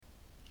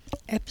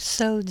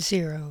Episode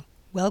 0.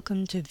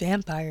 Welcome to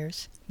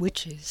Vampires,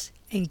 Witches,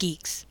 and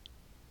Geeks.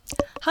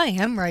 Hi,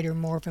 I'm writer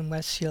Morven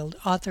Westfield,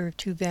 author of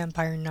 2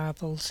 vampire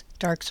novels,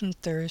 Darksome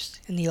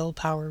Thirst and The Old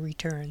Power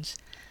Returns.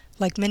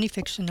 Like many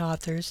fiction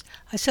authors,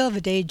 I still have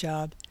a day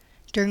job.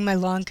 During my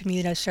long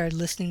commute, I started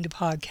listening to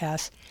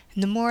podcasts,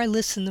 and the more I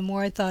listened, the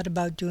more I thought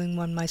about doing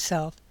one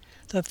myself,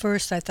 though at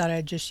first I thought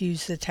I'd just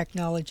use the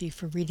technology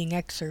for reading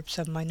excerpts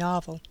of my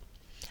novel.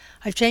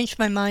 I've changed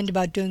my mind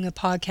about doing a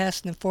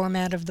podcast in the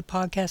format of the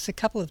podcast a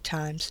couple of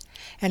times,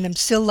 and I'm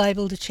still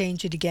liable to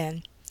change it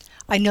again.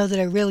 I know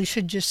that I really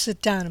should just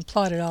sit down and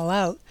plot it all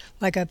out,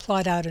 like I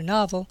plot out a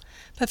novel,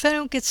 but if I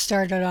don't get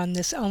started on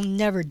this, I'll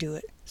never do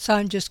it, so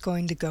I'm just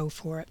going to go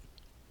for it.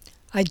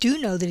 I do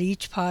know that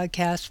each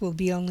podcast will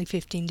be only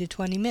 15 to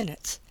 20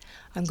 minutes.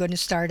 I'm going to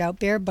start out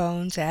bare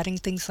bones, adding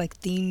things like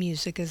theme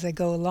music as I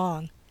go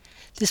along.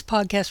 This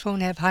podcast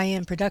won't have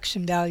high-end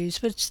production values,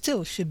 but it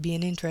still should be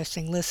an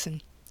interesting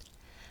listen.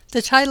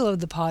 The title of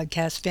the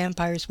podcast,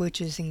 Vampires,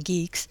 Witches, and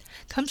Geeks,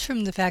 comes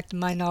from the fact that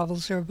my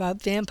novels are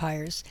about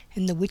vampires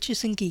and the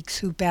witches and geeks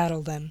who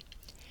battle them.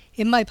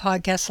 In my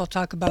podcast, I'll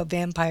talk about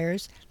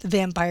vampires, the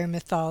vampire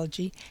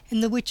mythology,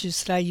 and the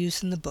witches that I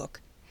use in the book.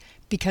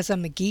 Because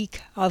I'm a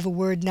geek, I'll have a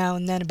word now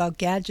and then about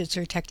gadgets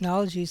or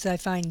technologies that I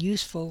find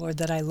useful or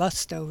that I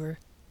lust over.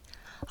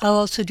 I'll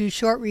also do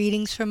short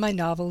readings from my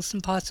novels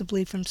and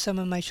possibly from some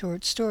of my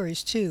short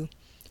stories, too.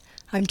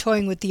 I'm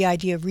toying with the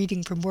idea of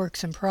reading from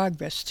works in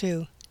progress,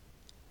 too.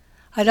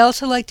 I'd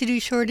also like to do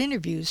short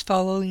interviews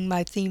following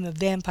my theme of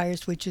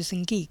vampires, witches,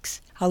 and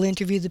geeks. I'll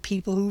interview the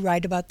people who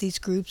write about these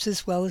groups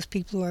as well as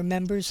people who are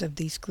members of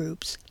these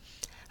groups.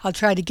 I'll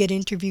try to get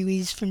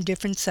interviewees from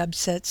different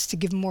subsets to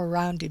give a more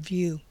rounded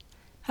view.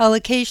 I'll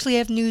occasionally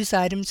have news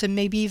items and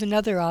maybe even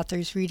other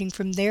authors reading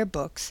from their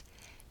books.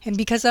 And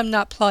because I'm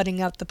not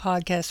plotting out the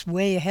podcast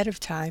way ahead of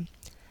time,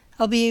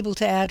 I'll be able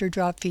to add or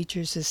drop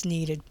features as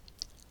needed.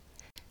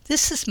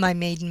 This is my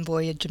maiden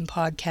voyage in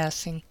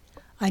podcasting.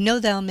 I know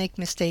that I'll make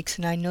mistakes,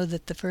 and I know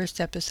that the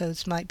first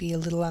episodes might be a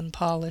little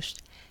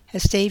unpolished.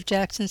 As Dave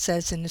Jackson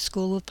says in the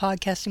School of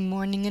Podcasting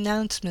Morning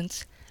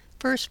Announcements,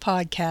 first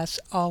podcasts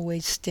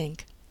always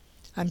stink.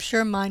 I'm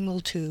sure mine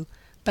will too,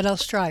 but I'll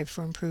strive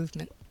for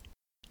improvement.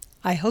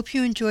 I hope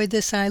you enjoyed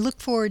this, and I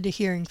look forward to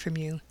hearing from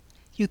you.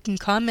 You can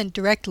comment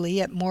directly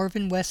at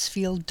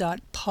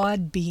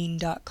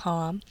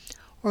morvenwestfield.podbean.com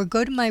or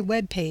go to my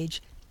webpage,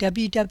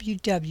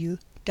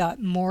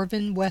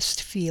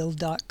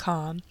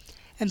 www.morvenwestfield.com,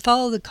 and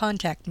follow the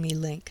Contact Me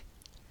link.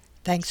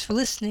 Thanks for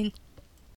listening.